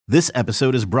This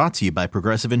episode is brought to you by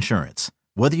Progressive Insurance.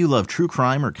 Whether you love true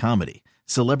crime or comedy,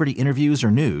 celebrity interviews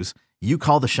or news, you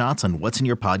call the shots on what's in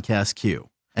your podcast queue.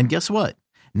 And guess what?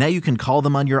 Now you can call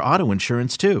them on your auto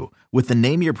insurance too with the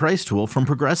Name Your Price tool from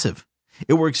Progressive.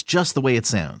 It works just the way it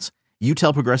sounds. You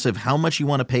tell Progressive how much you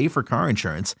want to pay for car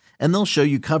insurance, and they'll show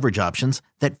you coverage options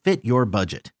that fit your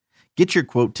budget. Get your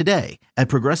quote today at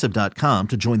Progressive.com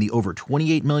to join the over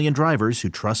 28 million drivers who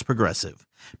trust Progressive.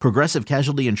 Progressive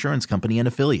Casualty Insurance Company and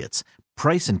Affiliates.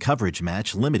 Price and coverage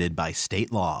match limited by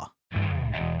state law.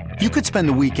 You could spend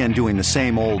the weekend doing the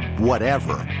same old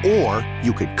whatever, or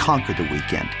you could conquer the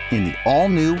weekend in the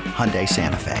all-new Hyundai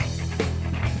Santa Fe.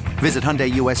 Visit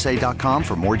HyundaiUSA.com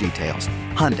for more details.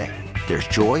 Hyundai, there's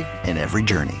joy in every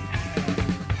journey.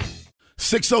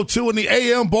 6:02 in the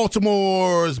AM,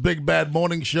 Baltimore's Big Bad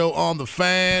Morning Show on the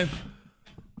Fan.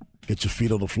 Get your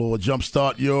feet on the floor,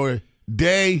 jumpstart your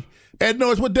day. Ed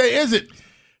Norris, what day is it?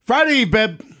 Friday,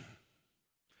 Beb.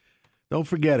 Don't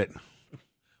forget it.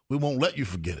 We won't let you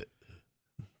forget it.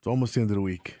 It's almost the end of the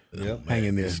week. Yep. Hang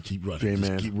in there. Just keep running.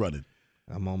 J-Man. Just keep running.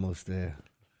 I'm almost there.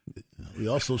 We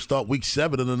also start week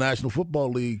 7 in the National Football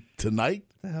League tonight.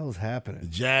 What the hell's The happening?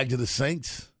 Jags and the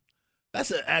Saints.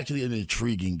 That's actually an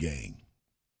intriguing game.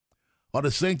 Are the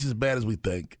Saints as bad as we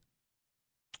think?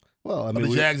 Well, I Are mean,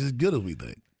 the Jags as good as we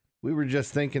think? we were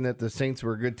just thinking that the Saints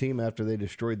were a good team after they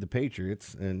destroyed the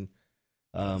Patriots, and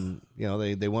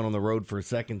they went on the road for a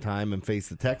second time and faced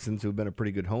the Texans, who have been a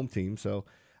pretty good home team. So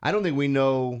I don't think we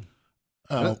know.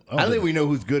 I don't think we know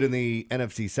who's good in the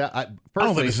NFC South. I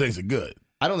don't think the Saints are good.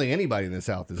 I don't think anybody in the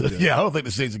South is good. Yeah, I don't think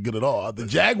the Saints are good at all. The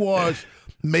Jaguars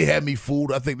may have me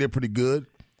fooled. I think they're pretty good,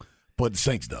 but the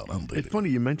Saints don't. I don't think It's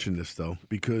funny you mentioned this, though,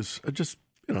 because I just,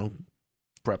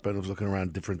 prepping, I was looking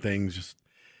around different things.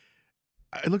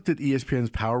 I looked at ESPN's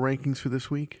power rankings for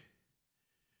this week.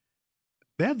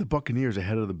 They have the Buccaneers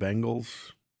ahead of the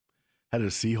Bengals, ahead of the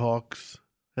Seahawks.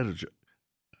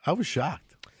 I was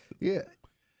shocked. Yeah.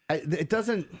 It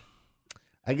doesn't.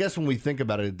 I guess when we think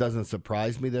about it, it doesn't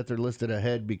surprise me that they're listed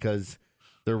ahead because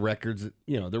their record's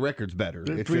better.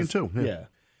 They're It's 3-2. Yeah.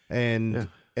 And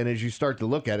as you start to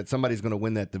look at it, somebody's going to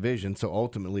win that division. So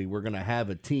ultimately, we're going to have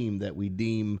a team that we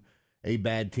deem a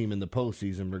bad team in the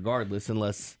postseason, regardless,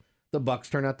 unless the Bucs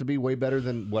turn out to be way better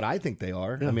than what I think they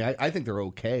are. Yeah. I mean, I think they're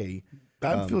okay.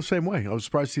 I feel the same way. I was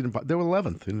surprised to see them. They were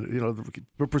 11th. And,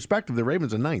 for perspective, the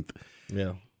Ravens are 9th.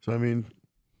 Yeah. So, I mean,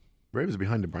 Ravens are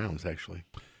behind the Browns, actually.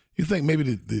 You think maybe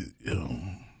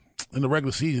in the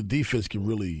regular season, defense can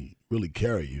really, really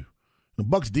carry you. The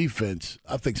Bucs defense,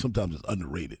 I think sometimes is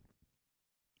underrated.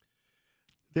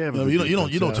 They have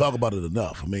you don't talk about it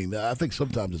enough. I mean, I think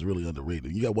sometimes it's really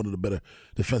underrated. You got one of the better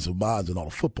defensive minds in all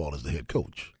of football as the head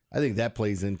coach. I think that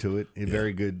plays into it.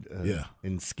 Very good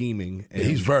in scheming. And,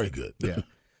 he's very good. Yeah.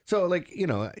 So,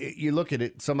 you look at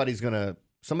it, somebody's gonna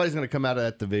come out of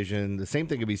that division. The same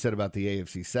thing could be said about the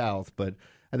AFC South, but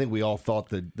I think we all thought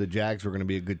that the Jags were going to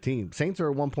be a good team. Saints are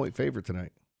a 1-point favorite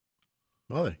tonight.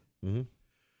 Are they? Mm-hmm.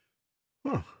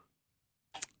 Huh.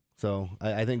 So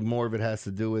I think more of it has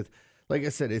to do with, like I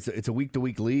said, it's a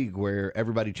week-to-week league where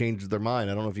everybody changes their mind.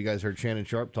 I don't know if you guys heard Shannon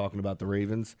Sharp talking about the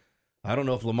Ravens. I don't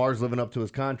know if Lamar's living up to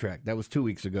his contract. That was 2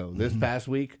 weeks ago. This past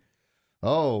week,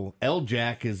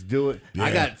 L-Jack is doing. Yeah.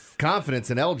 I got confidence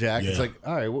in L-Jack. Yeah. It's like,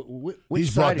 all right, which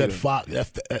he's side brought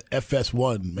that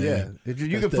FS1, man. Yeah,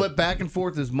 you can flip back and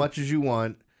forth as much as you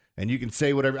want, and you can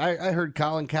say whatever. I heard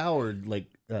Colin Cowherd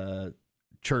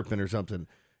chirping or something.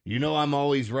 I'm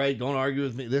always right. Don't argue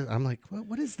with me. I'm like,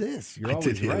 what is this? You're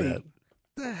always right. That.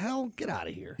 What the hell? Get out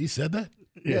of here. He said that?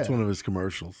 Yeah, it's one of his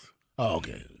commercials. Oh,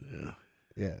 okay.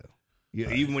 Yeah.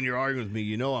 Even when you're arguing with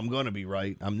me, I'm going to be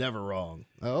right. I'm never wrong.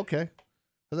 Oh, okay.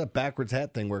 How's that backwards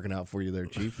hat thing working out for you there,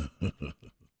 Chief?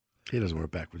 He doesn't wear a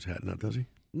backwards hat now, does he?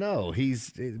 No,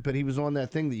 but he was on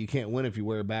that thing that you can't win if you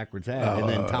wear a backwards hat. And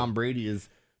then Tom Brady is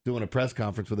doing a press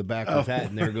conference with a backwards hat,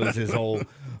 and there goes his whole,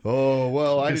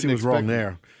 I guess he was wrong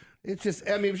there. It's just,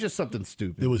 it was just something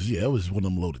stupid. It was one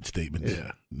of them loaded statements.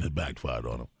 Yeah. And it backfired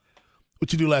on him.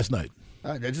 What you do last night?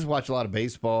 I just watched a lot of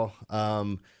baseball.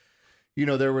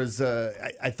 There was,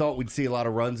 I thought we'd see a lot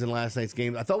of runs in last night's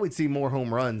game. I thought we'd see more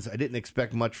home runs. I didn't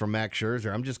expect much from Max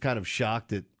Scherzer. I'm just kind of shocked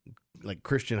that,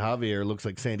 Christian Javier looks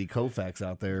like Sandy Koufax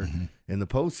out there in the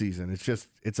postseason.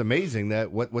 It's amazing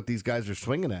that what these guys are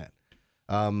swinging at.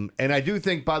 And I do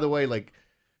think, by the way,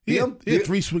 he had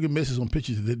 3 swing and misses on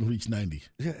pitches that didn't reach 90.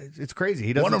 Yeah, it's crazy.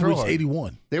 He doesn't One of them throw reached hard.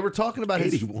 81. They were talking about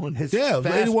his fastball.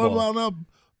 81 mile an hour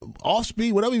off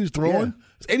speed, whatever he was throwing.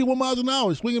 It's 81 miles an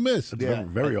hour, swing and miss. That's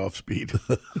very off speed.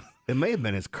 It may have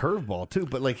been his curveball too,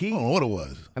 but I don't know what it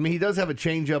was. I mean, he does have a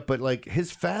changeup, but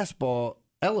his fastball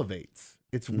elevates.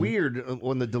 it's weird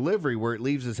on the delivery where it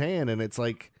leaves his hand and it's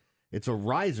like it's a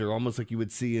riser, almost like you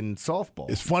would see in softball.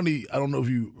 It's funny. I don't know if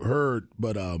you heard,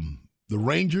 but the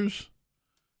Rangers,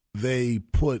 they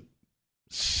put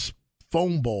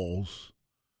foam balls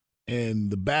in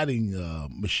the batting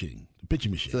machine, the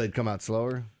pitching machine. So they'd come out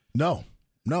slower? No,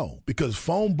 because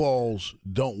foam balls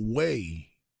don't weigh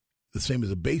the same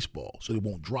as a baseball, so they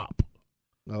won't drop.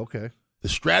 Okay. The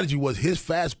strategy was his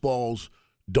fastballs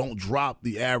don't drop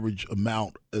the average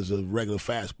amount as a regular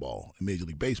fastball in Major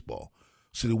League Baseball.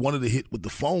 So they wanted to hit with the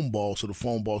foam ball so the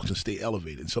foam balls can stay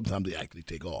elevated. And sometimes they actually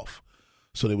take off.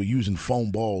 So they were using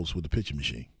foam balls with the pitching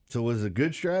machine. So was it a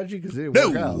good strategy? Because it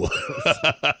didn't work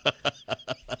out.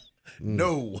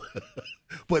 No.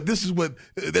 But this is what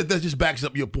that just backs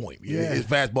up your point. Yeah. His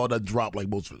fastball doesn't drop like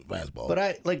most fastballs.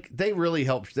 But they really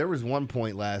helped. There was one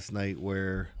point last night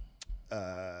where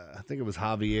I think it was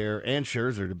Javier and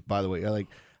Scherzer, by the way.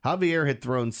 Javier had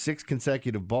thrown 6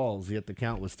 consecutive balls, yet the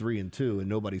count was 3-2, and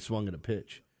nobody swung at a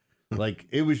pitch.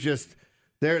 It was just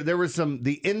there was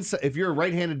the inside. If you're a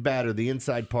right-handed batter, the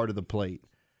inside part of the plate,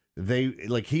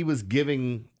 he was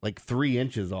giving 3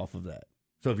 inches off of that.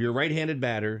 So if you're a right-handed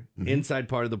batter, inside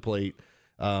part of the plate,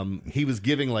 he was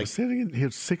giving he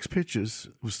had 6 pitches.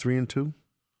 It was 3-2.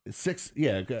 6.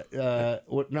 Yeah. No,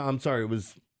 I'm sorry. It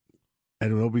was. I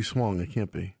don't know. Be swung. It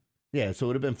can't be. Yeah. So it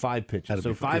would have been 5 pitches.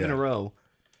 So 5 in a row.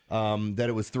 That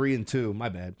it was 3-2. My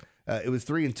bad. It was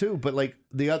 3-2. But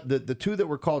the 2 that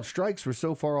were called strikes were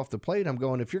so far off the plate. I'm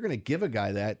going, if you're going to give a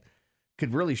guy that,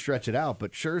 could really stretch it out.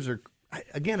 But Scherzer.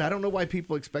 Again, I don't know why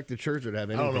people expected Scherzer to have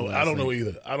anything. I don't know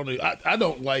either. I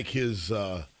don't like his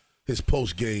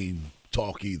post game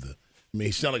talk either. I mean,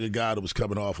 he sounded like a guy that was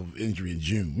coming off of injury in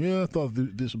June. Yeah, I thought I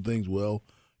did some things well.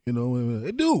 Hey,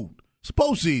 dude, it's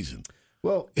postseason.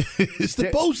 Well, it's the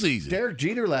postseason. Derek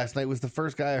Jeter last night was the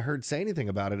first guy I heard say anything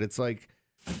about it. It's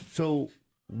so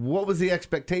what was the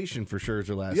expectation for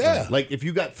Scherzer last night? If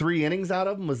you got 3 innings out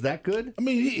of him, was that good? I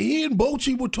mean, he and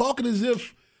Bochy were talking as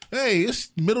if, hey,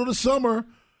 it's middle of the summer.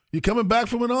 You're coming back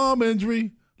from an arm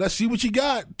injury. Let's see what you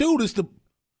got. Dude,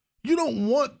 you don't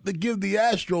want to give the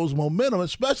Astros momentum,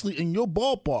 especially in your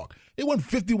ballpark. They won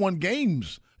 51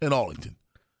 games in Arlington.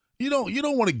 You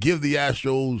don't want to give the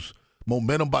Astros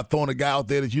momentum by throwing a guy out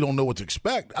there that you don't know what to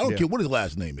expect. I don't care what his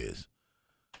last name is.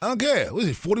 I don't care. What is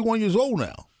he, 41 years old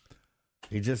now?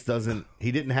 He just doesn't –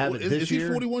 he didn't have it this year. Is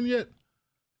he 41 yet?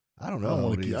 I don't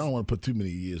know. I don't want to put too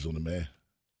many years on the man.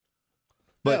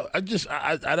 But I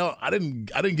didn't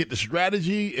get the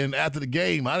strategy, and after the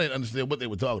game, I didn't understand what they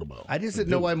were talking about. I just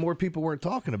didn't know why more people weren't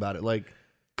talking about it.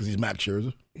 Because he's Max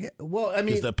Scherzer. Yeah, well, I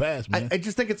mean, it's that pass, man. I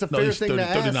just think it's a fair thing to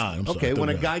ask. 39. I'm sorry, 39. When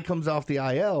a guy comes off the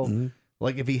IL,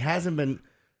 if he hasn't been,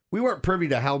 we weren't privy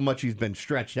to how much he's been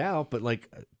stretched out, but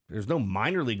there's no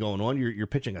minor league going on. You're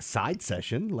pitching a side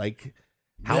session, You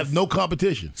have no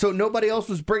competition. So nobody else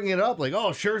was bringing it up,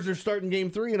 Scherzer's starting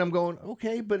game 3, and I'm going,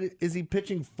 okay, but is he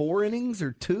pitching 4 innings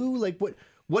or 2?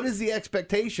 What is the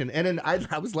expectation? And then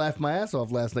I was laughing my ass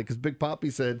off last night because Big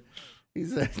Papi said,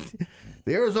 the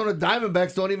Arizona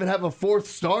Diamondbacks don't even have a 4th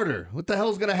starter. What the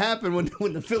hell's going to happen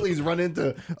when the Phillies run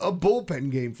into a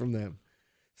bullpen game from them?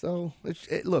 So,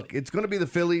 it's going to be the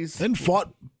Phillies. And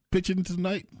fought pitching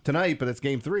tonight, but it's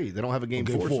game 3. They don't have a game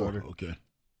 4 starter. Okay.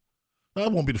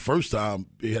 That won't be the first time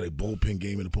they had a bullpen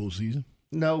game in the postseason.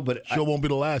 No, but sure won't be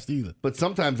the last either. But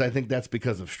sometimes I think that's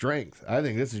because of strength. I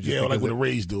think this is just when the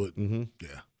Rays do it. Mm-hmm.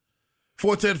 Yeah.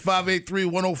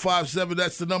 410-583-1057.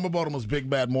 That's the number. Baltimore's Big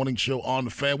Bad Morning Show on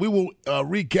the Fan. We will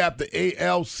recap the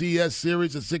ALCS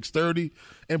series at 6:30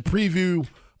 and preview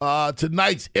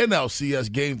tonight's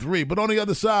NLCS Game 3. But on the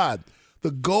other side,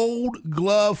 the Gold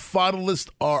Glove finalists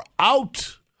are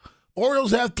out.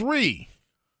 Orioles have 3.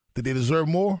 Did they deserve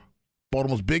more?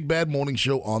 Baltimore's Big Bad Morning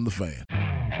Show on the Fan.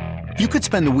 You could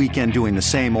spend the weekend doing the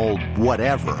same old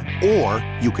whatever, or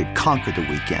you could conquer the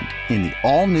weekend in the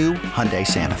all-new Hyundai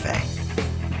Santa Fe.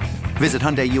 Visit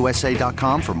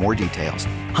HyundaiUSA.com for more details.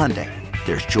 Hyundai,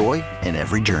 there's joy in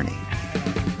every journey.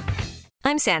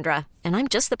 I'm Sandra, and I'm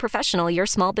just the professional your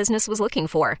small business was looking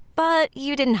for. But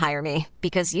you didn't hire me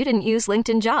because you didn't use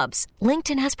LinkedIn Jobs.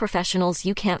 LinkedIn has professionals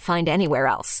you can't find anywhere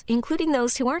else, including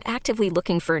those who aren't actively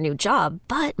looking for a new job,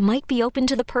 but might be open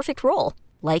to the perfect role,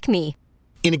 like me.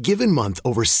 In a given month,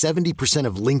 over 70%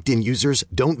 of LinkedIn users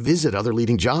don't visit other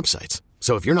leading job sites.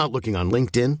 So if you're not looking on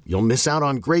LinkedIn, you'll miss out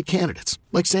on great candidates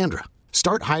like Sandra.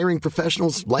 Start hiring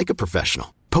professionals like a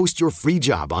professional. Post your free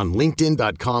job on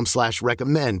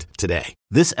linkedin.com/recommend today.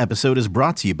 This episode is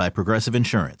brought to you by Progressive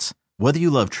Insurance. Whether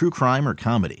you love true crime or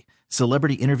comedy,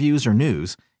 celebrity interviews or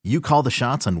news, you call the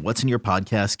shots on what's in your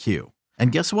podcast queue.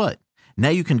 And guess what? Now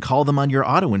you can call them on your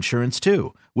auto insurance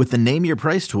too with the Name Your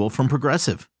Price tool from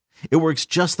Progressive. It works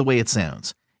just the way it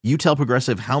sounds. You tell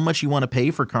Progressive how much you want to pay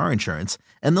for car insurance,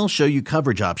 and they'll show you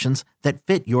coverage options that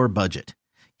fit your budget.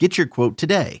 Get your quote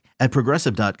today at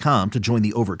Progressive.com to join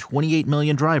the over 28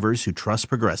 million drivers who trust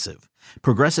Progressive.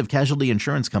 Progressive Casualty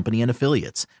Insurance Company and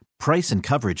Affiliates. Price and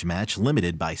coverage match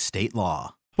limited by state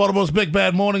law. Baltimore's Big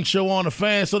Bad Morning Show on the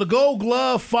Fan. So the Gold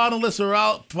Glove finalists are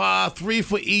out, 3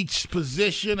 for each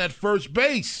position at first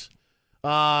base.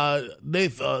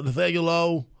 Nathaniel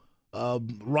Lowe,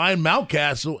 Ryan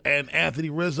Mountcastle, and Anthony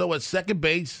Rizzo at second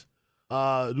base.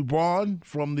 Dubron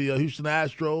from the Houston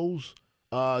Astros,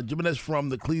 Jimenez from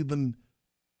the Cleveland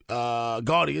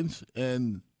Guardians,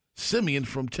 and Simeon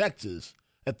from Texas.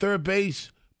 At third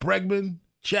base, Bregman,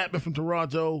 Chapman from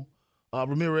Toronto,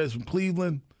 Ramirez from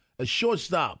Cleveland. At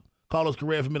shortstop, Carlos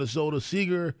Correa from Minnesota,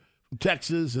 Seager from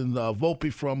Texas, and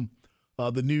Volpe from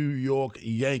the New York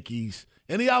Yankees.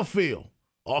 In the outfield,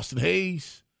 Austin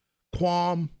Hayes,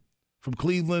 Quam from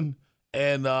Cleveland,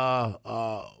 and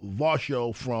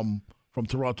Varsho from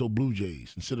Toronto Blue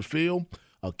Jays. In center field,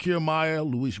 Kiermaier,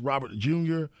 Luis Robert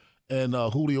Jr., and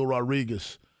Julio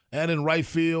Rodriguez. And in right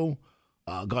field,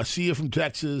 Garcia from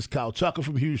Texas, Kyle Tucker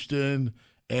from Houston,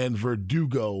 and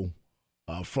Verdugo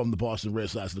from the Boston Red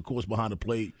Sox. And, of course, behind the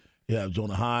plate, you have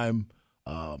Jonah Heim,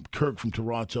 Kirk from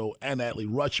Toronto, and Adley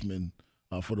Rutschman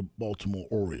for the Baltimore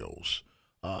Orioles.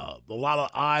 A lot of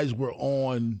eyes were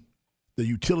on the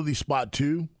utility spot,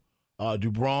 too.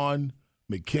 Dubron,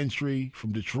 McKinstry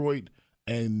from Detroit,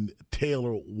 and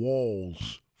Taylor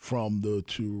Walls from the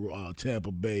two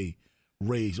Tampa Bay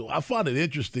Rays. So I find it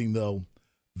interesting, though,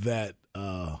 that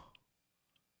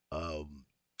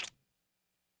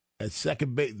at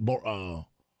second base, Mauricio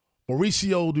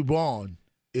Dubon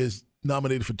is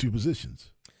nominated for 2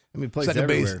 positions. I mean, plays second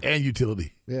everywhere. base and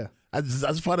utility. Yeah. I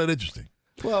just find that interesting.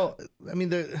 Well, I mean,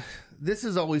 this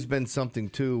has always been something,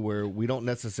 too, where we don't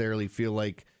necessarily feel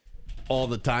like all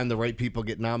the time the right people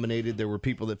get nominated. There were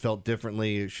people that felt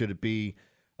differently. Should it be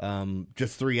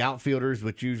just 3 outfielders,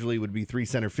 which usually would be 3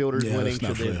 center fielders winning?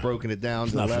 Should they have broken it down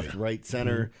to left, fair. Right,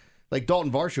 center? Mm-hmm. Like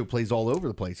Dalton Varsho plays all over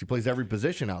the place. He plays every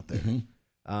position out there. Mm-hmm.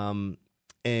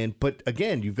 But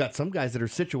again, you've got some guys that are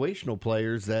situational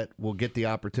players that will get the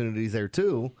opportunities there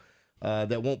too,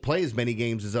 that won't play as many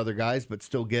games as other guys, but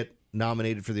still get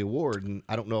nominated for the award. And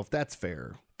I don't know if that's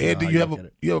fair. And do you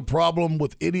have a problem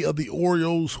with any of the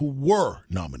Orioles who were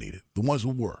nominated? The ones who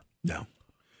were? No.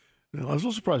 I was a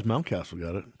little surprised Mountcastle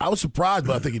got it. I was surprised,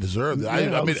 but I think he deserved it.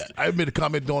 Yeah, I made a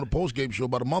comment on the post-game show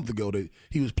about a month ago that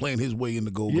he was playing his way in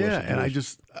the Gold Glove. Yeah, and I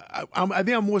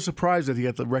think I'm more surprised that he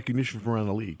got the recognition from around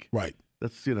the league. Right.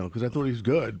 That's, because I thought he was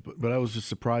good, but I was just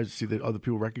surprised to see that other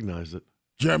people recognized it.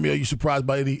 Jeremy, are you surprised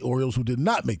by any Orioles who did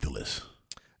not make the list?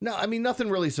 No, I mean, nothing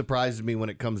really surprises me when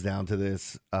it comes down to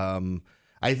this. I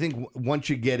think once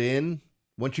you get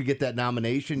that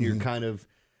nomination, you're kind of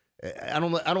 – I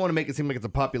don't want to make it seem like it's a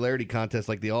popularity contest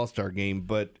like the All-Star game,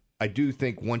 but I do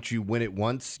think once you win it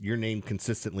once, your name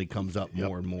consistently comes up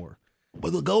more and more.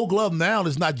 But the Gold Glove now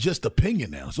is not just opinion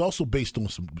now. It's also based on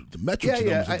some metrics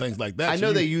and things like that. I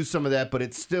know they use some of that, but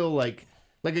it's still like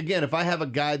again, if I have a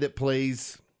guy that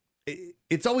plays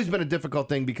it's always been a difficult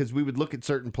thing because we would look at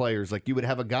certain players. Like you would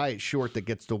have a guy at short that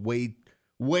gets to way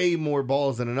more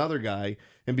balls than another guy,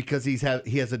 and because he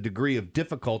has a degree of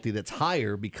difficulty that's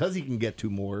higher because he can get to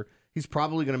more, he's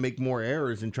probably going to make more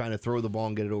errors in trying to throw the ball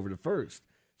and get it over to first.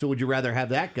 So would you rather have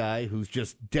that guy who's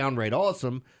just downright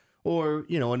awesome, or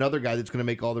another guy that's going to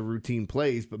make all the routine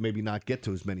plays but maybe not get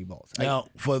to as many balls? Now,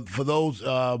 for those,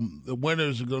 the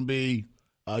winners are going to be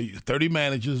 30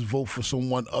 managers vote for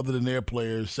someone other than their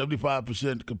players. 75% of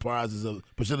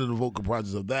the vote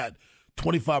comprises of that.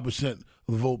 25% of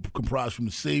the vote comprised from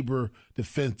the Sabre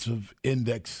Defensive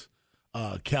Index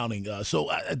counting.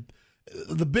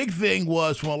 The big thing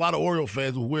was from a lot of Oriole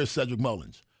fans was, where's Cedric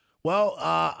Mullins? Well,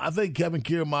 I think Kevin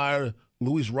Kiermaier,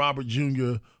 Luis Robert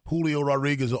Jr., Julio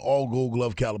Rodriguez are all Gold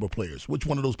Glove caliber players. Which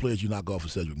one of those players you knock off for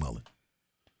Cedric Mullins?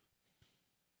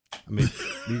 I mean,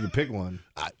 you can pick one.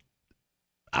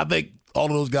 I think all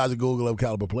of those guys are Gold Glove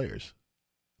caliber players.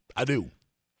 I do.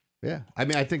 Yeah, I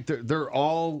mean, I think they're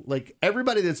all like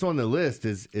everybody that's on the list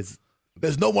is.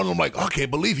 There's no one I'm like, I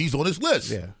can't believe he's on this list.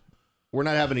 Yeah, we're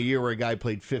not having a year where a guy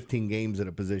played 15 games at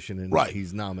a position and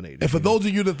he's nominated. And for those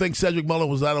of you that think Cedric Mullins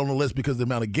was not on the list because of the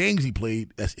amount of games he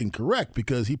played, that's incorrect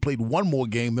because he played one more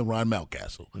game than Ryan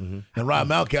Mountcastle, and Ryan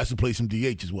Mountcastle played some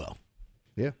DH as well.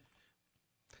 Yeah.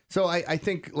 So I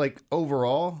think like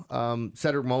overall,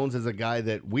 Cedric Mullins is a guy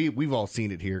that we've all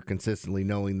seen it here consistently,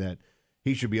 knowing that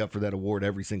he should be up for that award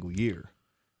every single year.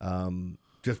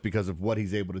 just because of what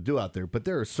he's able to do out there. But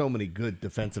there are so many good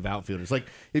defensive outfielders. Like,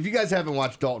 if you guys haven't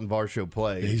watched Dalton Varsho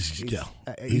play, he's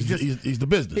the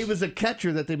business. He was a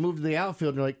catcher that they moved to the outfield,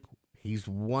 and you're like, he's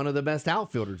one of the best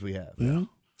outfielders we have. Yeah.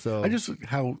 So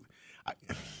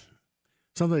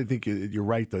something I think you're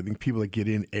right, though. I think people that get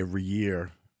in every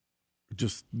year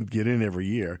just get in every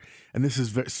year, and this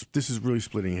is really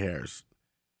splitting hairs.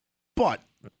 But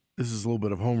this is a little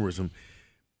bit of homerism.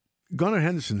 Gunnar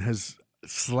Henderson has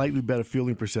slightly better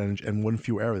fielding percentage and one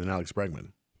fewer error than Alex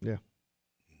Bregman. Yeah.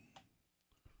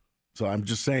 So I'm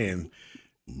just saying,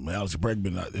 Alex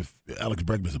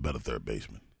Bregman's a better third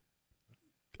baseman.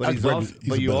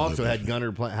 But you also had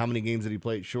Gunnar play. How many games did he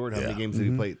play at short? How many games did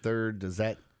he play at third? Does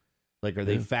that, are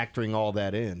they factoring all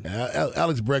that in?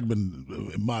 Alex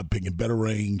Bregman, in my opinion, better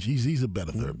range. He's a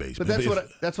better third baseman. But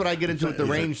that's what I get into with the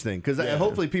range thing, because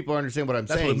hopefully people understand what I'm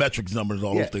saying. That's where the metrics numbers,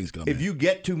 all those things come in. If you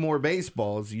get 2 more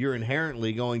baseballs, you're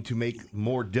inherently going to make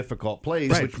more difficult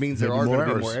plays, which means there are going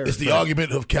to be more errors. It's the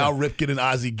argument of Cal Ripken and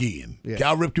Ozzie Guillen. Yeah.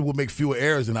 Cal Ripken will make fewer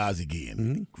errors than Ozzie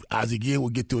Guillen. Ozzie Guillen will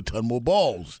get to a ton more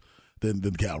balls than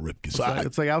Cal Ripken. So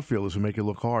it's like outfielders who make it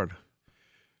look hard.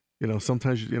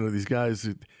 Sometimes these guys.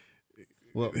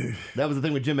 Well, that was the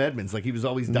thing with Jim Edmonds. Like, he was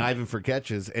always diving for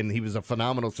catches, and he was a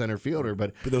phenomenal center fielder.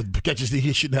 But those catches that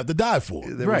he shouldn't have to dive for.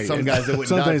 There were some guys that wouldn't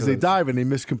sometimes they dive and they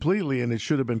miss completely, and it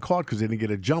should have been caught because they didn't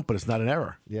get a jump, but it's not an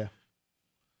error. Yeah.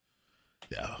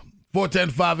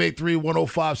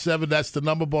 410-583-1057. That's the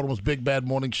number. Baltimore's Big Bad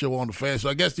Morning Show on the Fan. So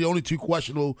I guess the only 2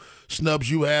 questionable snubs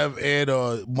you have, Ed,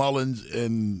 are Mullins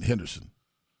and Henderson.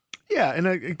 Yeah, and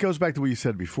it goes back to what you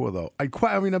said before, though.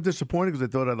 I'm disappointed because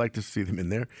I thought I'd like to see them in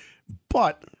there.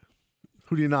 But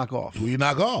who do you knock off? Who do you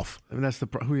knock off? I mean,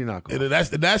 who do you knock off? And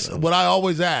that's what I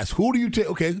always ask. Who do you take?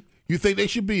 Okay, you think they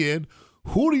should be in.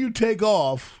 Who do you take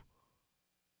off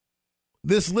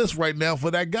this list right now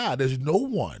for that guy? There's no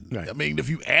one. Right. I mean, if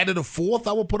you added a 4th,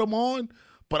 I would put him on.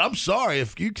 But I'm sorry.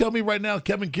 If you tell me right now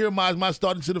Kevin Kiermaier is my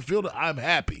starting center fielder, I'm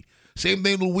happy. Same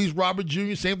thing with Luis Robert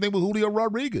Jr., same thing with Julio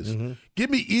Rodriguez. Give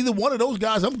me either one of those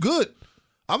guys, I'm good.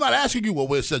 I'm not asking you,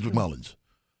 where's Cedric Mullins?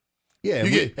 Yeah.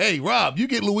 Hey, Rob, you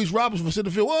get Luis Roberts for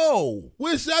center field. Whoa,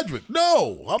 where's Cedric?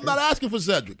 No, I'm not asking for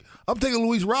Cedric. I'm taking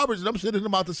Luis Roberts, and I'm sending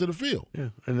him out to center field. Yeah,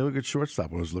 and they look at shortstop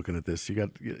when I was looking at this. You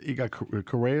got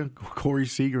Correa, Corey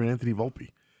Seager, and Anthony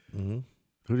Volpe. Who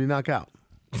do you knock out?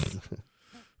 I'm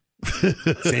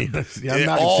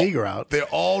knocking Seager out. They're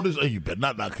all this. You better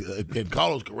not knock. And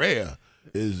Carlos Correa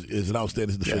is an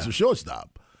outstanding defensive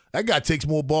shortstop. That guy takes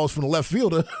more balls from the left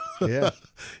fielder. Yeah,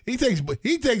 he takes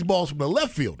balls from the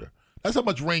left fielder. That's how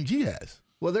much range he has.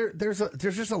 Well, there's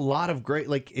just a lot of great.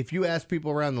 Like, if you ask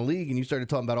people around the league and you started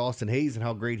talking about Austin Hayes and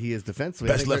how great he is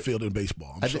defensively, best left fielder in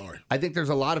baseball. I'm sorry. I think there's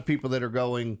a lot of people that are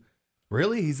going,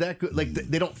 really? He's that good? Like,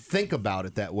 they don't think about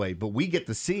it that way, but we get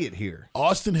to see it here.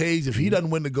 Austin Hayes, if he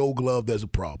doesn't win the Gold Glove, there's a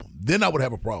problem. Then I would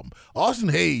have a problem. Austin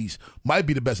Hayes might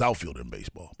be the best outfielder in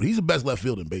baseball, but he's the best left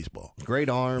fielder in baseball. Great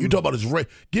arm. You talk about his range.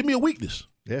 Give me a weakness.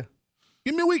 Yeah.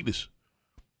 Give me a weakness.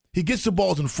 He gets the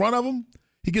balls in front of him.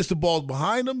 He gets the balls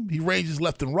behind him. He ranges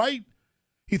left and right.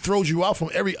 He throws you out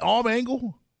from every arm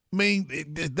angle. I mean,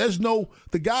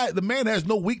 the man has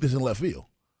no weakness in left field.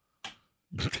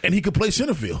 And he could play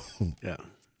center field. Yeah.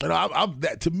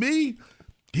 And to me,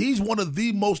 he's one of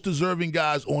the most deserving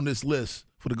guys on this list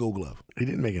for the Gold Glove. He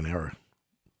didn't make an error.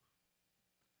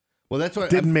 Well, that's what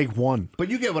didn't make one. But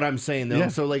you get what I'm saying, though. Yeah.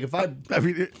 So, like, if I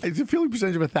mean, it's a fielding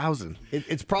percentage of 1,000.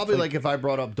 It's probably like if I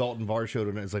brought up Dalton Varsho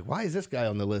tonight, it's like, why is this guy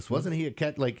on the list? Wasn't he a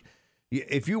catch? Like,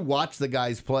 if you watch the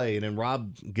guys play, and then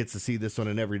Rob gets to see this on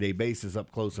an everyday basis,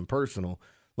 up close and personal,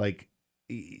 like,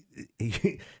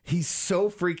 he's so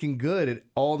freaking good at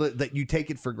all that you take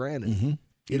it for granted. Mm-hmm.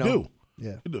 You do.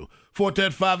 Yeah. You do.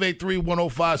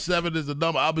 410-583-1057 is the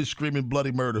number. I'll be screaming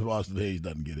bloody murder if Austin Hayes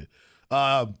doesn't get it.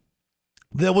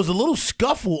 There was a little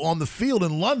scuffle on the field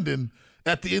in London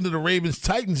at the end of the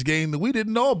Ravens-Titans game that we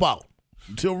didn't know about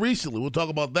until recently. We'll talk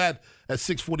about that at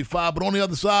 6:45. But on the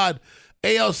other side,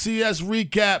 ALCS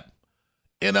Recap,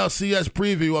 NLCS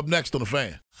Preview up next on The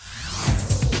Fan.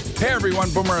 Hey everyone,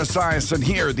 Boomer Esiason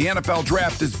here. The NFL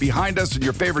Draft is behind us and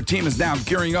your favorite team is now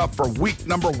gearing up for week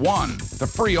number 1. The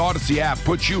free Odyssey app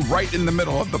puts you right in the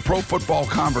middle of the pro football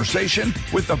conversation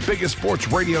with the biggest sports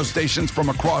radio stations from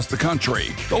across the country.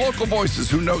 The local voices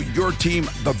who know your team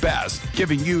the best,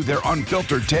 giving you their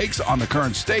unfiltered takes on the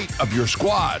current state of your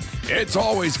squad. It's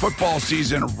always football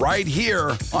season right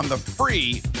here on the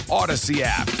free Odyssey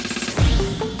app.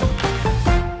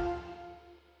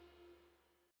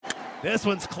 This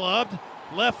one's clubbed,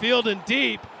 left field and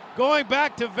deep, going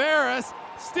back to Veras,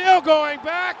 still going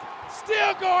back,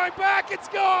 it's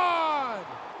gone!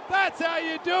 That's how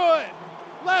you do it!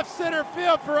 left center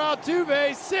field for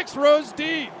Altuve, 6 rows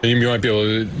deep. You might be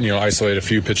able to, isolate a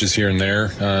few pitches here and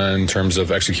there in terms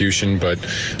of execution, but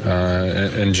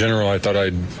in general, I thought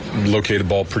I'd locate the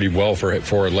ball pretty well for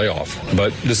a layoff.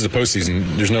 But this is the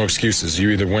postseason. There's no excuses. You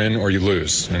either win or you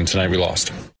lose, and tonight we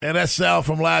lost. And that's Sal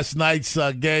from last night's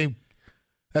game.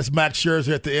 That's Max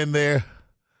Scherzer at the end there.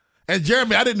 And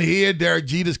Jeremy, I didn't hear Derek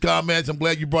Jeter's comments. I'm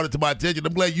glad you brought it to my attention.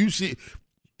 I'm glad you see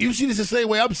this the same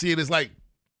way I'm seeing it. It's like,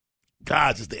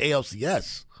 guys, it's the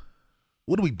ALCS.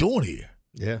 What are we doing here?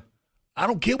 Yeah. I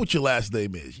don't care what your last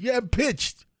name is. You haven't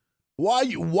pitched. Why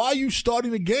are you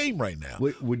starting the game right now?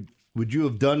 Would you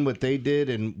have done what they did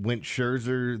and went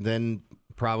Scherzer, then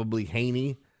probably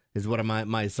Haney is what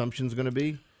my assumption's going to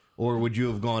be? Or would you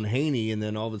have gone Haney and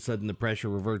then all of a sudden the pressure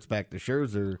reverts back to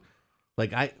Scherzer?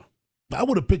 I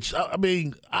would have pitched. I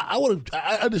mean, I would have.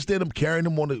 I understand him carrying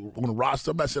him on the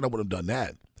roster. I'm not saying I would have done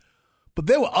that, but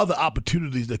there were other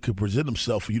opportunities that could present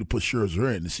themselves for you to put Scherzer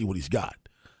in and see what he's got.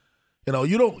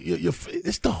 You don't.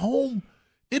 It's the home.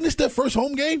 Isn't this their first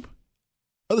home game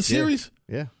of the series?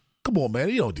 Yeah. Come on, man.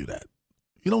 You don't do that.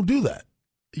 You don't do that.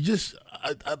 You just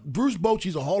Bruce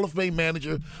Bochy's a Hall of Fame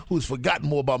manager who's forgotten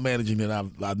more about managing than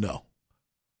I know.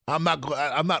 I'm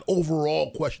not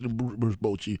overall questioning Bruce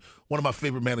Bochy, one of my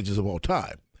favorite managers of all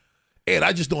time. And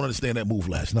I just don't understand that move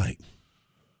last night.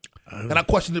 And I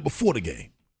questioned it before the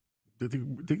game. I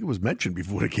think it was mentioned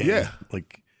before the game. Yeah.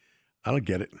 I don't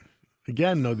get it.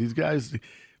 Again, no, these guys,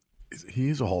 he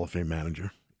is a Hall of Fame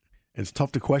manager. And it's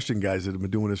tough to question guys that have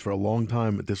been doing this for a long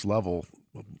time at this level.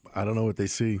 I don't know what they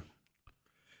see.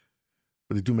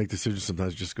 But they do make decisions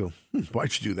sometimes. Just go,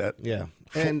 why'd you do that? Yeah.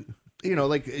 And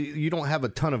you don't have a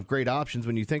ton of great options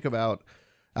when you think about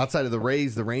outside of the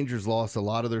Rays. The Rangers lost a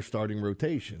lot of their starting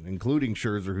rotation, including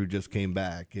Scherzer, who just came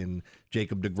back, and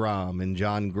Jacob deGrom and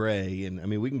John Gray. And I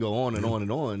mean, we can go on and on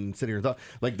and on and sit here and talk.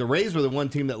 Like the Rays were the one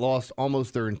team that lost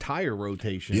almost their entire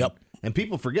rotation. Yep. And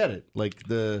people forget it. Like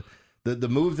the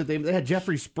moves that they had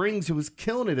Jeffrey Springs, who was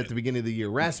killing it at the beginning of the year.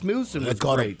 Rasmussen was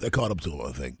great. They caught up to him,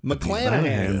 I think.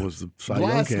 McClanahan was the Cy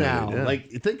Young candidate. Now.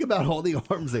 Yeah. Think about all the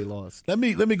arms they lost. Let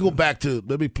me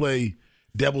play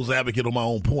devil's advocate on my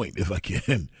own point, if I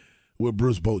can, with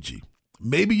Bruce Bochy.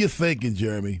 Maybe you're thinking,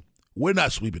 Jeremy, we're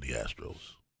not sweeping the Astros.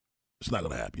 It's not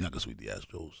going to happen. You're not going to sweep the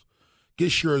Astros.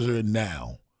 Get Scherzer in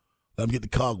now. Let him get the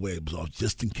cobwebs off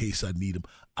just in case I need him.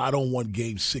 I don't want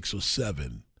game 6 or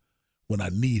 7 when I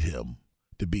need him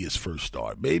to be his first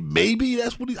start. Maybe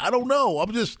that's what I don't know.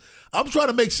 I'm trying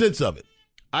to make sense of it.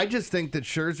 I just think that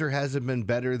Scherzer hasn't been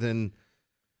better than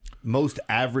most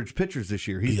average pitchers this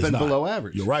year. He's been below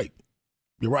average. You're right.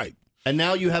 And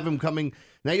now you have him coming.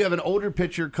 Now you have an older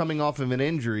pitcher coming off of an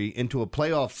injury into a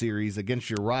playoff series against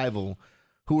your rival,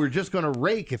 who are just going to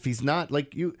rake if he's not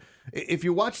like you. If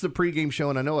you watch the pregame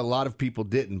show, and I know a lot of people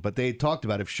didn't, but they talked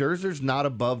about if Scherzer's not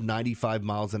above 95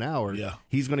 miles an hour,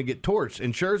 he's going to get torched.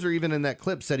 And Scherzer, even in that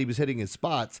clip, said he was hitting his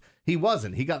spots. He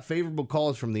wasn't. He got favorable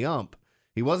calls from the ump.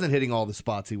 He wasn't hitting all the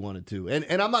spots he wanted to.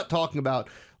 And I'm not talking about,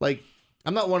 I'm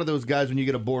not one of those guys when you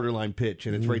get a borderline pitch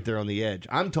and it's right there on the edge.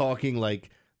 I'm talking like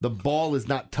the ball is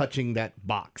not touching that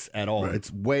box at all. Right.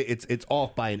 It's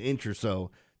off by an inch or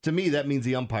so. To me, that means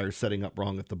the umpire's setting up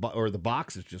wrong or the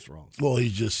box is just wrong. Well,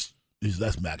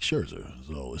 that's Max Scherzer,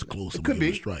 so it's close. It could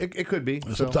be. Strike. It could be.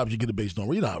 And sometimes you get a base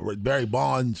number. Barry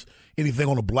Bonds, anything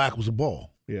on the black was a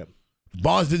ball. Yeah. If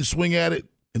Bonds didn't swing at it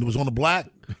and it was on the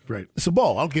black, right? It's a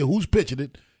ball. I don't care who's pitching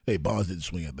it. Hey, Bonds didn't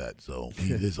swing at that, so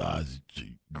his eyes are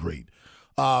great.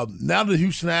 Now the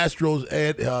Houston Astros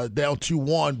down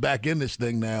 2-1, back in this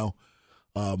thing now.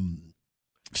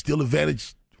 Still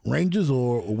advantage Rangers,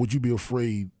 or would you be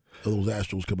afraid of those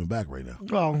Astros coming back right now?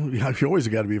 Well, you always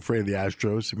got to be afraid of the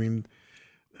Astros. I mean,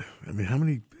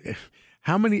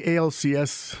 how many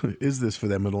ALCS is this for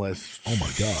them in the last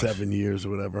 7 years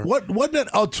or whatever? Wasn't that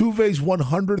Altuve's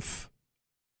 100th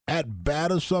at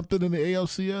bat or something in the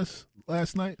ALCS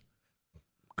last night?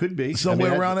 Could be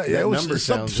somewhere around that. Yeah, it was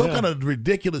some kind of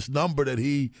ridiculous number that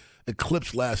he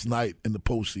eclipsed last night in the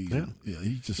postseason. Yeah,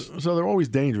 he just so they're always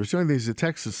dangerous. The only thing is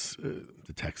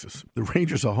the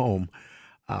Rangers are home,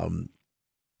 and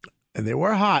they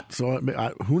were hot. So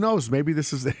who knows? Maybe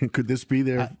could this be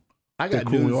their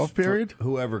cooling off period?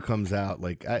 Whoever comes out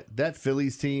that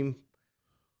Phillies team.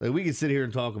 We can sit here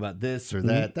and talk about this or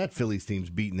that. That Phillies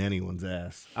team's beating anyone's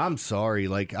ass. I'm sorry.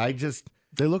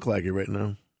 They look like it right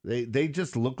now. They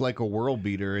just look like a world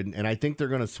beater, and I think they're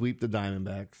going to sweep the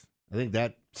Diamondbacks. I think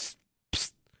that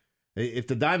if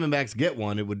the Diamondbacks get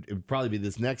one, it would probably be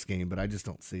this next game, but I just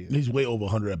don't see it. He's way over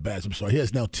 100 at bats. I'm sorry. He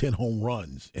has now 10 home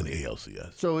runs in the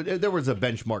ALCS. So there was a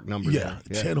benchmark number there.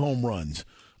 Yeah, 10 home runs.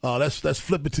 Let's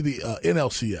flip it to the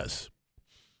NLCS.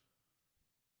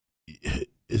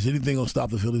 Is anything going to stop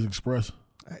the Phillies Express?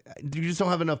 You just don't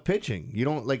have enough pitching. You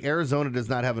don't like Arizona does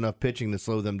not have enough pitching to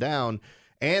slow them down,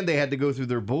 and they had to go through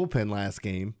their bullpen last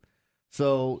game.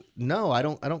 So no, I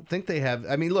don't think they have.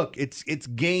 I mean, look, it's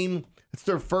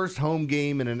their first home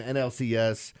game in an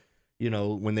NLCS. You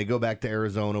know, when they go back to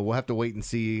Arizona, we'll have to wait and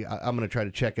see. I'm going to try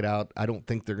to check it out. I don't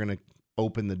think they're going to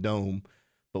open the dome,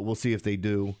 but we'll see if they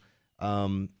do.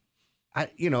 Could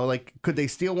they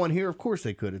steal one here? Of course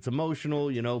they could. It's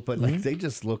emotional, but they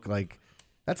just look like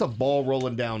that's a ball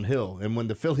rolling downhill. And when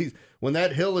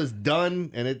that hill is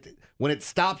done and when it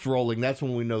stops rolling, that's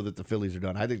when we know that the Phillies are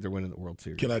done. I think they're winning the World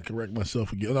Series. Can I correct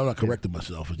myself again? I'm not correcting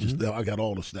myself. It's just I got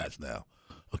all the stats now.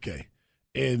 Okay.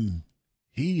 And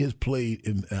he has played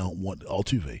in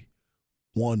Altuve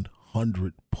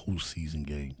 100 postseason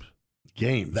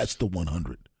games. That's the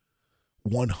 100.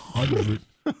 100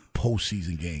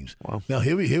 postseason games. Wow. Now,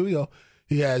 here we go.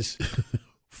 He has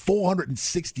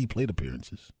 460 plate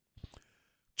appearances,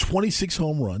 26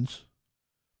 home runs,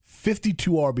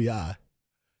 52 RBI,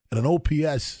 and an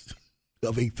OPS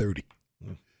of 830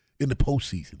 in the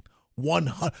postseason.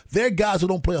 100. There are guys who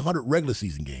don't play 100 regular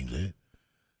season games, eh?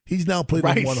 He's now played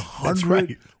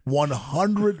 100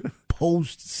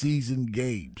 postseason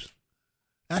games.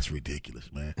 That's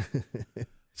ridiculous, man.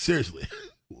 Seriously.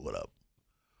 What up?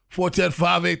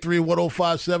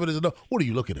 410-583-1057 is enough. What are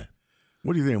you looking at?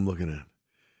 What do you think I'm looking at?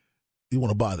 You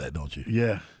want to buy that, don't you?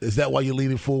 Yeah. Is that why you're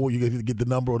leaning forward? You get the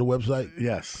number or the website?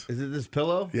 Yes. Is it this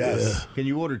pillow? Yes. Yeah. Can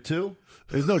you order 2?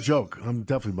 There's no joke. I'm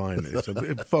definitely buying it. So,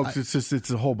 folks,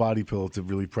 it's a whole body pillow to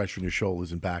really pressure your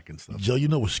shoulders and back and stuff. Joe, you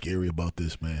know what's scary about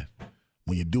this, man?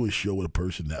 When you do a show with a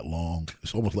person that long,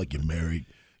 it's almost like you're married.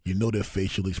 You know their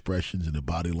facial expressions and their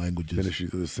body languages.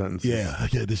 Finish the sentence. Yeah,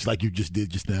 just like you just did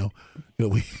just now.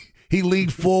 He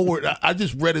leaned forward. I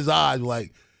just read his eyes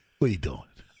like, what are you doing?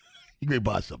 You great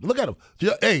buy something. Look at him.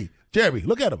 Hey, Jeremy,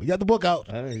 look at him. He got the book out.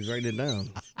 He's writing it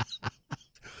down.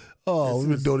 We've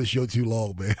been doing this show too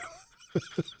long, man.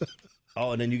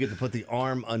 And then you get to put the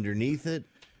arm underneath it.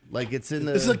 Like it's in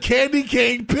the... It's a candy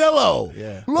cane pillow.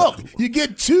 Yeah. Look, you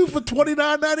get 2 for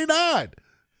 $29.99.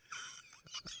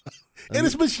 And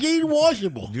it's machine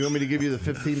washable. Do you want me to give you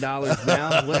the $15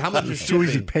 now? How much is Too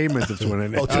easy shipping? payments of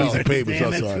 $29. Oh, too easy payments.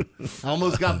 I'm sorry. I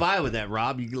almost got by with that,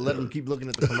 Rob. You can let him keep looking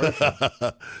at the commercial.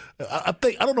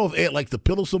 I don't know if Ed likes the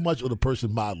pillow so much or the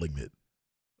person modeling it.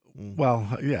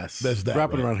 Well, yes. That's that,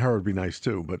 wrapping right? around her would be nice,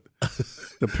 too, but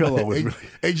the pillow was really...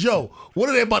 Hey, Joe, what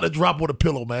are they about to drop on the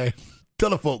pillow, man?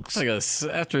 Tell the folks.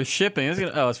 After shipping,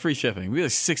 it's free shipping. We have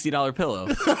a $60 pillow.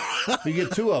 You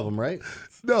get 2 of them, right?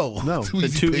 No.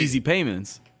 Two easy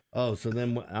payments. Oh, so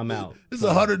then I'm out. It's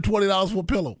 $120 for a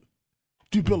pillow.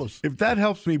 2 pillows. If that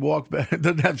helps me walk back,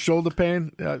 doesn't have shoulder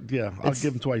pain, I'll give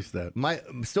him twice that.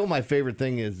 My favorite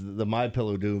thing is the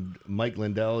MyPillow dude, Mike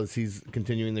Lindell, as he's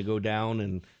continuing to go down,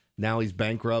 and now he's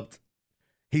bankrupt.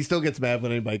 He still gets mad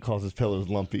when anybody calls his pillows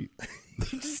lumpy.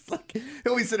 Just like he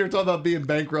always sit there talking about being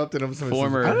bankrupt, and I'm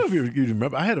former. I don't know if you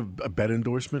remember. I had a bed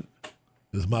endorsement.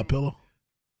 This is MyPillow?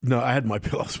 No, I had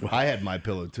MyPillow as well. I had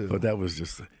MyPillow too, but that was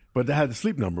just. But they had the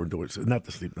Sleep Number endorsement, not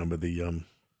the Sleep Number, the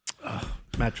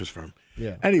mattress firm.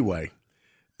 Yeah. Anyway,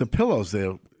 the pillows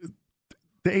they're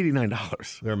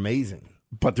 $89. They're amazing.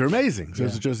 But they're amazing. So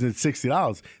it's just it's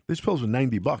 $60. These pillows were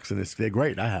 $90, and they're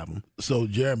great. I have them. So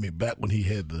Jeremy, back when he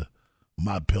had the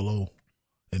MyPillow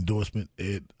endorsement,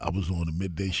 I was on the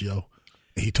midday show,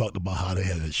 and he talked about how they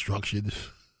had instructions.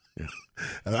 Yeah.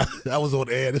 And I was on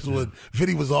air. This was when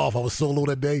Vinny was off. I was solo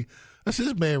that day. I said,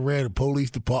 this man ran the police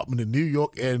department in New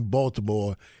York and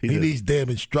Baltimore. He needs damn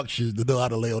instructions to know how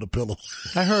to lay on a pillow.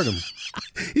 I heard him.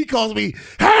 He calls me,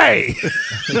 hey!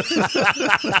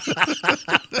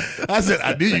 I said,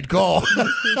 I knew you'd call.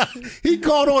 He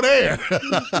called on air.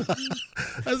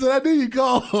 I said, I knew you'd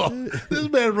call. This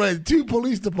man ran 2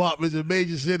 police departments in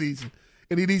major cities,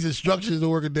 and he needs instructions to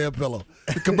work a damn pillow.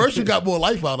 The commercial got more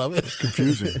life out of it. It's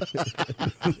confusing.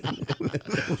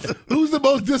 Who's the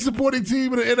most disappointing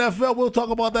team in the NFL? We'll talk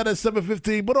about that at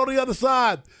 7:15. But on the other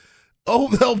side,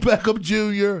 Odell Beckham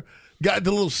Jr. got into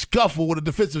a little scuffle with a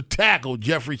defensive tackle,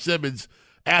 Jeffrey Simmons,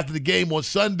 after the game on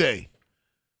Sunday.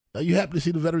 Now, you happen to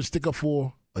see the veteran stick up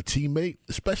for a teammate,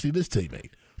 especially this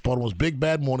teammate. Baltimore's Big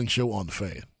Bad Morning Show on The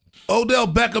Fan. Odell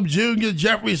Beckham Jr.,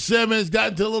 Jeffrey Simmons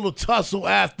got into a little tussle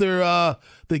after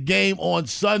the game on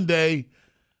Sunday.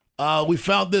 We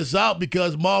found this out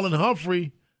because Marlon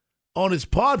Humphrey on his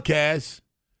podcast,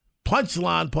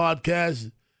 Punchline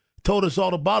Podcast, told us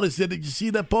all about it. He said, did you see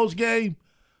that post game?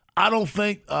 I don't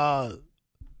think that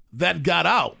got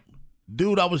out.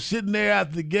 Dude, I was sitting there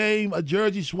after the game. I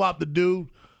jersey swapped the dude.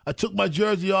 I took my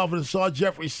jersey off and saw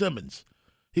Jeffrey Simmons.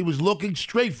 He was looking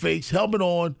straight-faced, helmet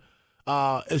on,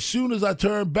 As soon as I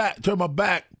turn my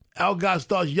back, our guy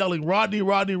starts yelling, Rodney,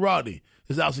 Rodney, Rodney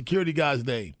is our security guy's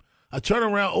name. I turn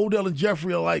around, Odell and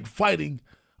Jeffrey are like fighting.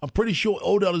 I'm pretty sure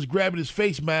Odell is grabbing his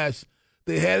face mask.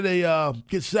 They had to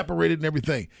get separated and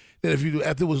everything. Then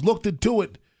after it was looked into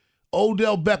it,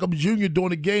 Odell Beckham Jr.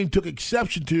 during the game took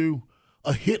exception to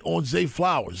a hit on Zay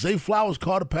Flowers. Zay Flowers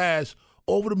caught a pass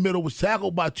over the middle, was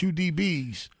tackled by 2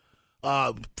 DBs.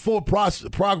 Full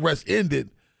progress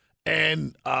ended,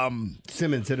 and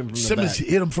Simmons hit him from the Simmons back.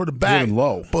 hit him from the back,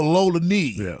 low. below the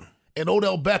knee. Yeah. And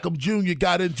Odell Beckham Jr.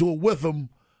 got into it with him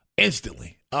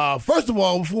instantly. First of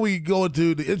all, before we go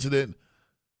into the incident,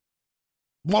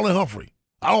 Marlon Humphrey.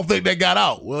 I don't think that got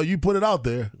out. Well, you put it out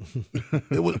there.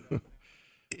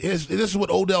 This is what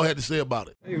Odell had to say about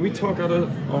it. Hey, we talk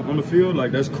on the field,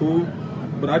 like that's cool,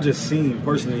 but I just seen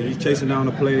personally, he's chasing down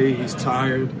the play, he's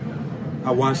tired.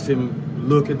 I watched him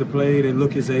look at the play, then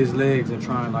look at his legs and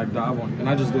try and like dive on it. And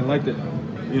I just didn't like that.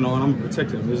 And I'm gonna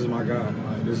protect him. This is my guy.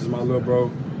 Like, this is my little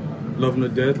bro. Love him to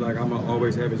death. Like, I'm gonna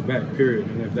always have his back, period.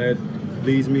 And if that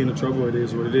leads me into trouble, it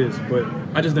is what it is. But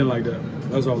I just didn't like that.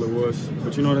 That's all it was.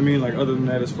 But you know what I mean? Like, other than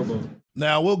that, it's football.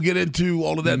 Now, we'll get into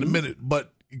all of that in a minute,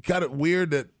 but kind of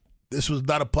weird that this was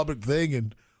not a public thing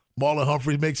and Marlon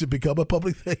Humphrey makes it become a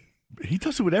public thing. He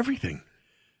does it with everything.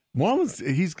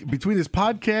 He's between his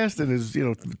podcast and his,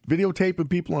 videotaping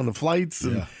people on the flights,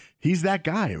 and he's that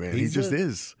guy, man. He just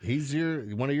is. He's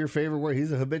one of your favorite words.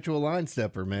 He's a habitual line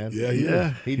stepper, man.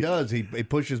 Yeah. He does. He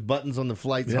pushes buttons on the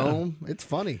flights home. It's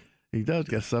funny. He does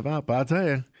get stuff out. But I'll tell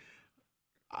you,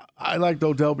 I liked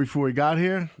Odell before he got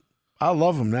here. I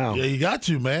love him now. Yeah, you got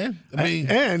to, man. I mean,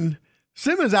 and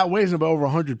Simmons outweighs him by over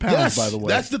 100 pounds, by the way.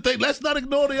 That's the thing. Let's not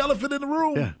ignore the elephant in the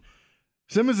room. Yeah.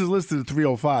 Simmons is listed at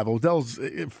 305. Odell's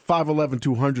 5'11",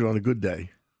 200 on a good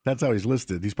day. That's how he's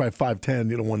listed. He's probably 5'10",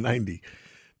 190.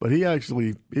 But he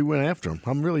went after him.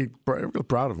 I'm really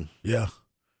proud of him. Yeah.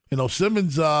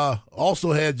 Simmons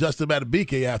also had Justin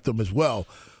Matabike after him as well.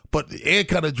 But Ed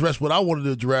kind of addressed what I wanted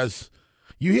to address.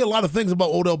 You hear a lot of things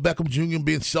about Odell Beckham Jr.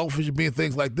 being selfish and being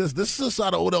things like this. This is a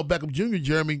side of Odell Beckham Jr.,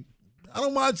 Jeremy, I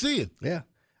don't mind seeing. Yeah.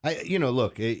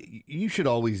 Look, you should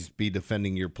always be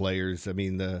defending your players. I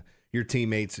mean, your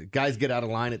teammates. Guys get out of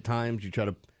line at times. You try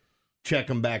to check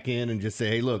them back in and just say,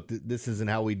 hey, look, this isn't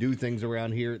how we do things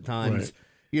around here at times.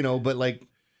 Right. But like,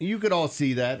 you could all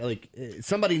see that. Like,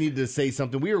 somebody needed to say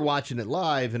something. We were watching it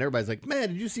live, and everybody's like, man,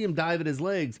 did you see him dive at his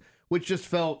legs? Which just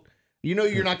felt,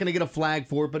 you're not going to get a flag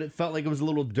for it, but it felt like it was a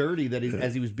little dirty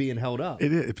as he was being held up.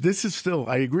 It is. This is still,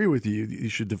 I agree with you. You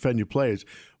should defend your players.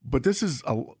 But this is,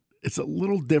 it's a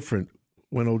little different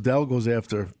when Odell goes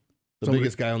after the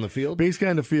biggest guy on the field? Biggest guy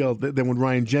on the field than when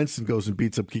Ryan Jensen goes and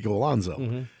beats up Kiko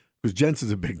Alonso. Because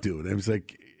Jensen's a big dude. And it's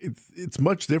like, it's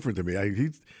much different to me.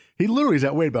 He literally is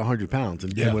outweighed by 100 pounds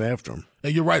and went after him.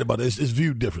 And you're right about it. It's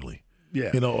viewed differently. Yeah.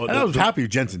 And I was happy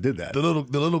Jensen did that. The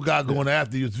little guy going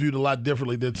after you is viewed a lot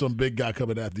differently than some big guy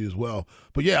coming after you as well.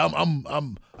 But yeah,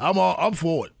 I'm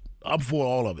for it. I'm for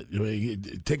all of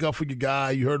it. Take up for your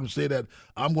guy. You heard him say that.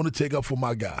 I'm going to take up for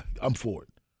my guy. I'm for it.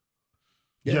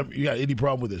 Yeah. Jeremy, you got any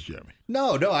problem with this, Jeremy?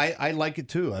 No, I like it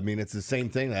too. I mean, it's the same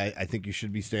thing. I think you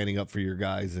should be standing up for your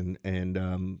guys, and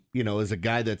as a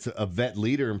guy that's a vet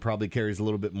leader and probably carries a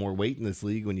little bit more weight in this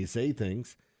league when you say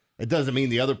things, it doesn't mean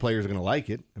the other players are going to like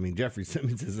it. I mean, Jeffrey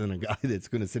Simmons isn't a guy that's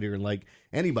going to sit here and like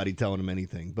anybody telling him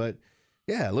anything. But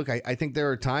yeah, look, I think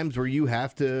there are times where you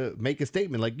have to make a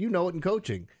statement, like it in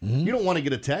coaching. Mm-hmm. You don't want to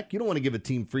get a tech. You don't want to give a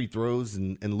team free throws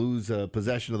and lose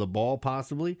possession of the ball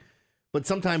possibly. But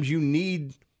sometimes you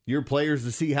need your players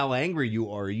to see how angry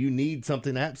you are. You need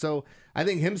something to happen. So I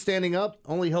think him standing up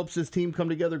only helps his team come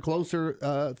together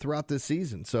closer throughout this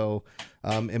season. So,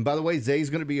 and by the way, Zay's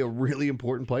going to be a really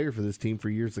important player for this team for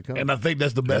years to come. And I think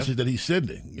that's the message that he's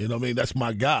sending. That's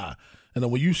my guy. And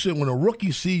then when a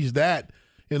rookie sees that,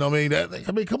 come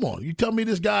on. You tell me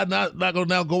this guy not going to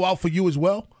now go out for you as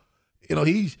well?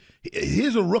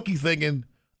 Here's a rookie thinking,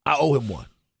 I owe him one.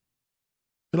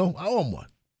 I owe him one.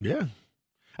 Yeah.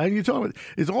 And you talk about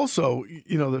it's also,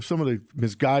 there's some of the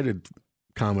misguided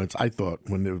comments I thought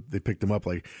when they picked him up,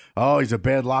 like, oh, he's a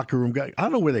bad locker room guy. I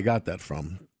don't know where they got that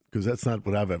from, because that's not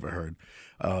what I've ever heard.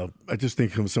 I just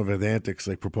think of some of the antics,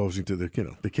 like proposing to the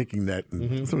kicking net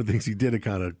and some of the things he did are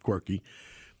kind of quirky.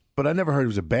 But I never heard he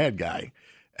was a bad guy.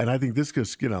 And I think this,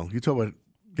 because, you talk about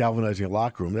galvanizing a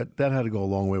locker room, that had to go a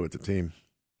long way with the team.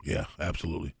 Yeah,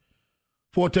 absolutely.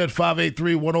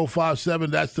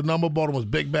 410-583-1057. That's the number. Baltimore's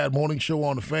Big Bad Morning Show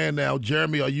on the Fan now.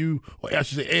 Jeremy, you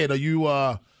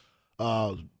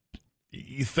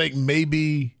think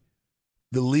maybe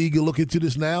the league will look into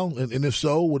this now? And if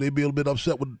so, would they be a little bit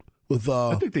upset with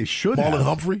I think they should Marlon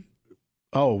Humphrey?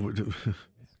 Oh,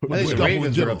 I think the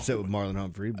Ravens are upset with Marlon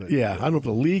Humphrey. But yeah, I don't know if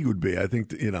the league would be. I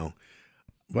think,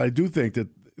 but I do think that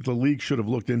the league should have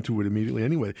looked into it immediately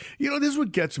anyway. This is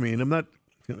what gets me, and I'm not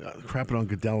crapping on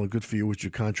Goodell, and good for you with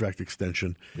your contract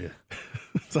extension. Yeah.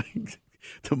 It's like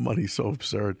the money's so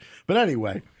absurd. But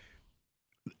anyway,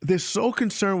 they're so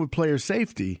concerned with player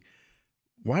safety.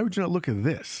 Why would you not look at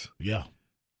this? Yeah.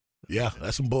 Yeah,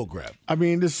 that's some bullcrap. I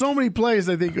mean, there's so many plays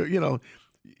I think,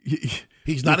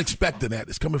 he's not expecting that.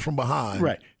 It's coming from behind.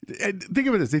 Right. And think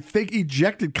of it as they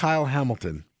ejected Kyle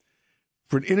Hamilton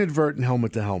for an inadvertent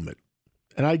helmet-to-helmet.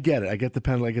 And I get it. I get the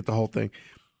penalty. I get the whole thing.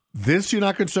 This you're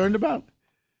not concerned about?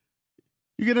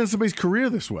 You get into somebody's career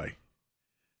this way.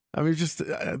 I mean, just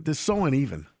they're so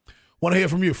uneven. Want to hear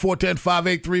from you.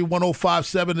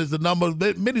 410-583-1057 is the number.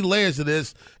 Many layers of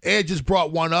this. Ed just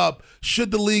brought one up.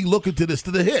 Should the league look into this,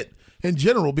 to the hit in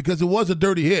general, because it was a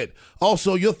dirty hit?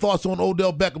 Also, your thoughts on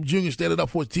Odell Beckham Jr. standing up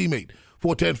for his teammate.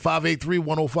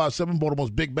 410-583-1057, Baltimore's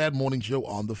Big Bad Morning Show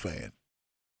on The Fan.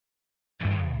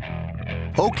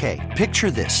 Okay, picture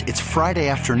this. It's Friday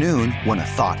afternoon when a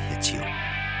thought hits you.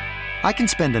 I can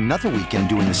spend another weekend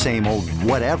doing the same old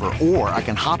whatever, or I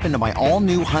can hop into my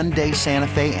all-new Hyundai Santa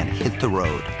Fe and hit the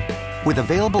road. With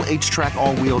available H-Track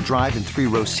all-wheel drive and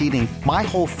 3-row seating, my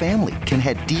whole family can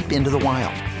head deep into the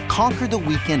wild. Conquer the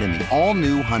weekend in the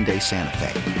all-new Hyundai Santa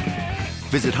Fe.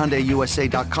 Visit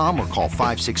HyundaiUSA.com or call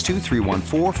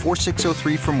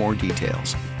 562-314-4603 for more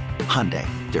details. Hyundai,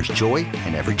 there's joy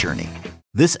in every journey.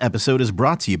 This episode is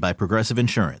brought to you by Progressive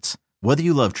Insurance. Whether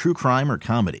you love true crime or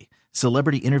comedy,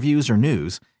 celebrity interviews or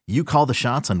news, you call the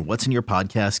shots on what's in your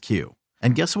podcast queue.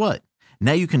 And guess what?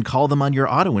 Now you can call them on your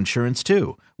auto insurance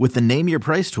too with the Name Your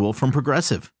Price tool from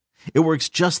Progressive. It works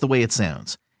just the way it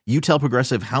sounds. You tell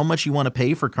Progressive how much you want to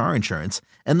pay for car insurance,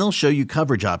 and they'll show you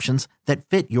coverage options that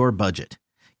fit your budget.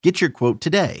 Get your quote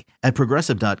today at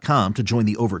Progressive.com to join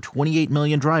the over 28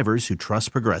 million drivers who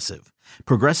trust Progressive.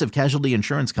 Progressive Casualty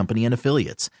Insurance Company and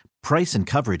Affiliates. Price and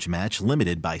coverage match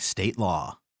limited by state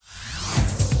law.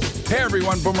 Hey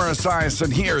everyone, Boomer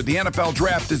Esiason here. The NFL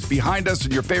Draft is behind us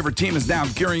and your favorite team is now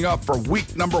gearing up for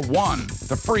week number 1.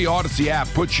 The free Odyssey app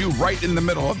puts you right in the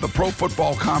middle of the pro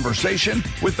football conversation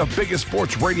with the biggest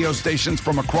sports radio stations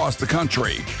from across the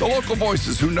country. The local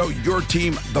voices who know your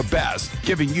team the best,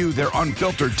 giving you their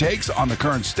unfiltered takes on the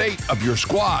current state of your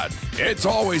squad. It's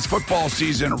always football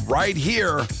season right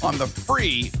here on the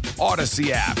free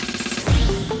Odyssey app.